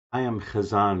I am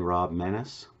Chazan Rob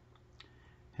Menace,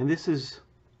 and this is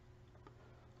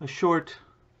a short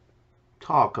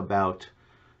talk about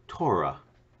Torah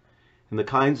and the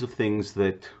kinds of things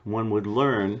that one would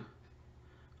learn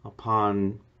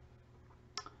upon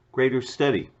greater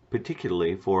study,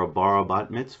 particularly for a bar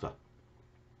bat mitzvah.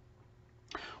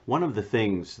 One of the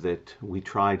things that we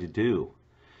try to do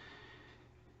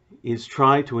is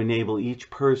try to enable each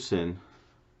person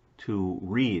to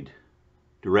read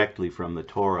directly from the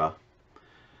Torah,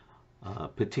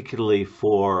 particularly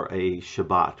for a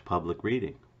Shabbat public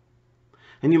reading.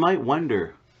 And you might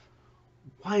wonder,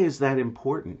 why is that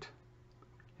important?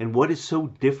 And what is so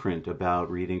different about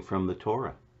reading from the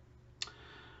Torah?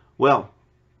 Well,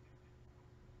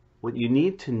 what you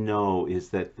need to know is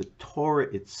that the Torah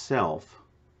itself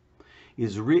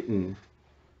is written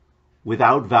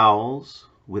without vowels,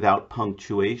 without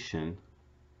punctuation,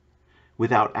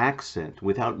 without accent,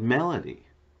 without melody.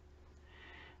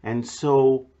 And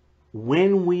so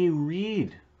when we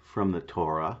read from the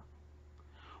Torah,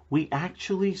 we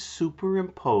actually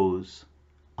superimpose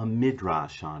a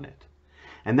midrash on it.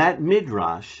 And that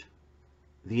midrash,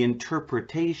 the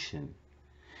interpretation,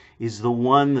 is the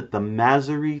one that the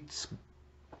Masoretes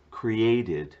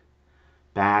created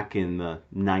back in the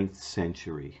 9th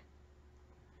century.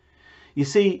 You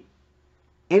see,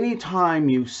 anytime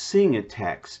you sing a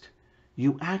text,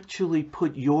 you actually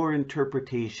put your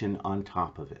interpretation on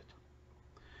top of it.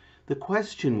 The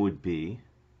question would be,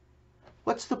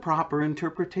 what's the proper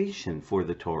interpretation for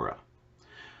the Torah?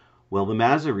 Well, the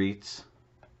Masoretes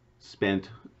spent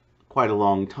quite a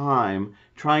long time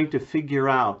trying to figure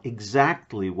out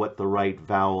exactly what the right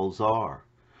vowels are,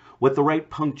 what the right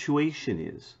punctuation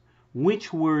is,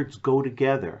 which words go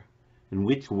together, and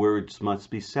which words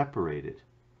must be separated.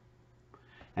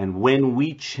 And when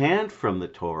we chant from the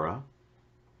Torah,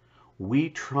 we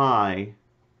try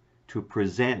to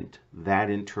present that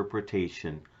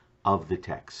interpretation of the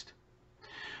text.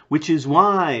 Which is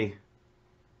why,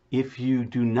 if you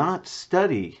do not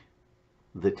study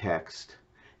the text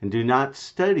and do not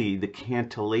study the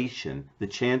cantillation, the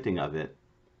chanting of it,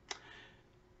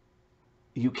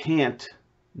 you can't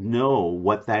know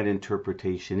what that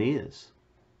interpretation is.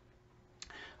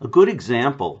 A good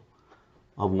example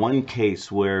of one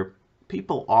case where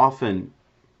people often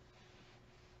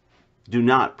do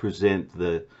not present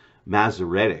the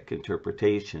Masoretic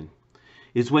interpretation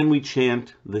is when we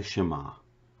chant the Shema.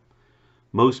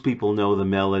 Most people know the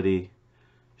melody,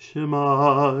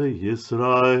 Shema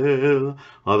Yisrael,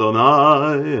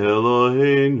 Adonai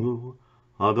Eloheinu,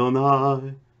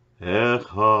 Adonai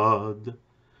Echad,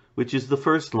 which is the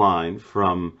first line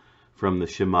from the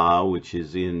Shema, which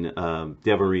is in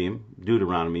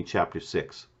Deuteronomy chapter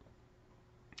 6.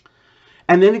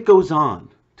 And then it goes on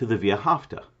to the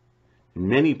V'ahavta.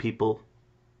 Many people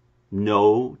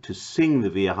know to sing the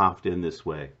V'ahavta in this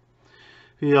way.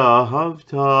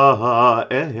 V'ahavta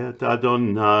et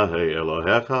Adonai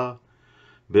Elohecha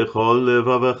b'chol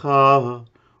levavecha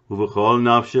u'v'chol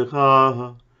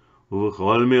nafshecha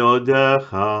u'v'chol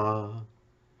me'odecha.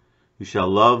 You shall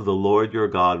love the Lord your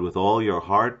God with all your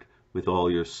heart, with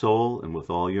all your soul, and with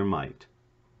all your might.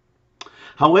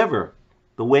 However,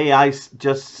 the way I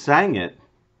just sang it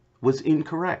was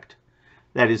incorrect.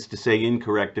 That is to say,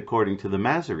 incorrect according to the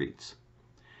Masoretes.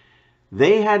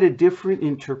 They had a different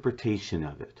interpretation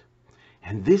of it.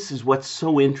 And this is what's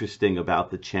so interesting about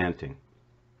the chanting.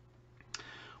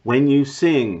 When you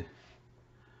sing,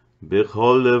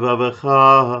 B'chol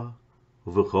levavecha,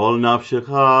 u'v'chol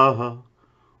nafshecha,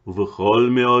 u'v'chol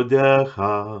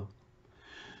me'odecha,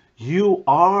 you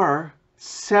are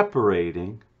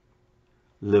separating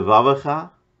levavecha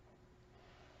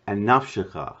and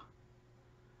nafshecha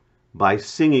by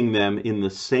singing them in the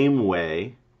same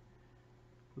way.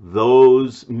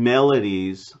 Those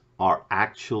melodies are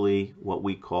actually what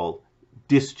we call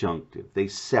disjunctive. They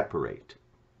separate.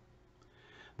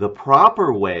 The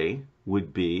proper way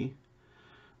would be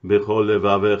B'chol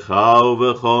levavecha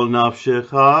u'v'chol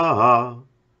nafshecha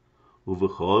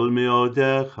u'v'chol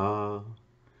me'odecha.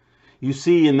 You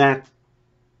see, in that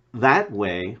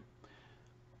way,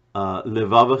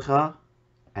 levavecha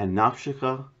and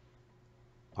nafshecha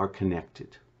are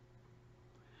connected.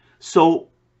 So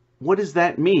what does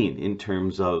that mean in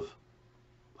terms of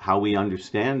how we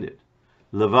understand it?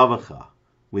 Levavecha,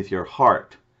 with your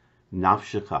heart.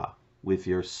 Nafshecha, with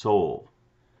your soul.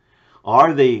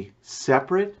 Are they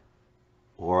separate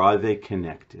or are they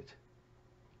connected?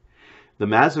 The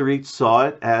Masoretes saw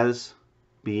it as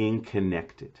being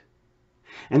connected.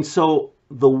 And so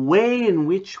the way in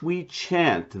which we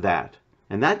chant that,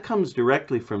 and that comes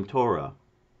directly from Torah,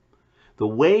 the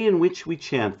way in which we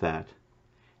chant that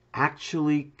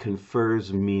actually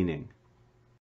confers meaning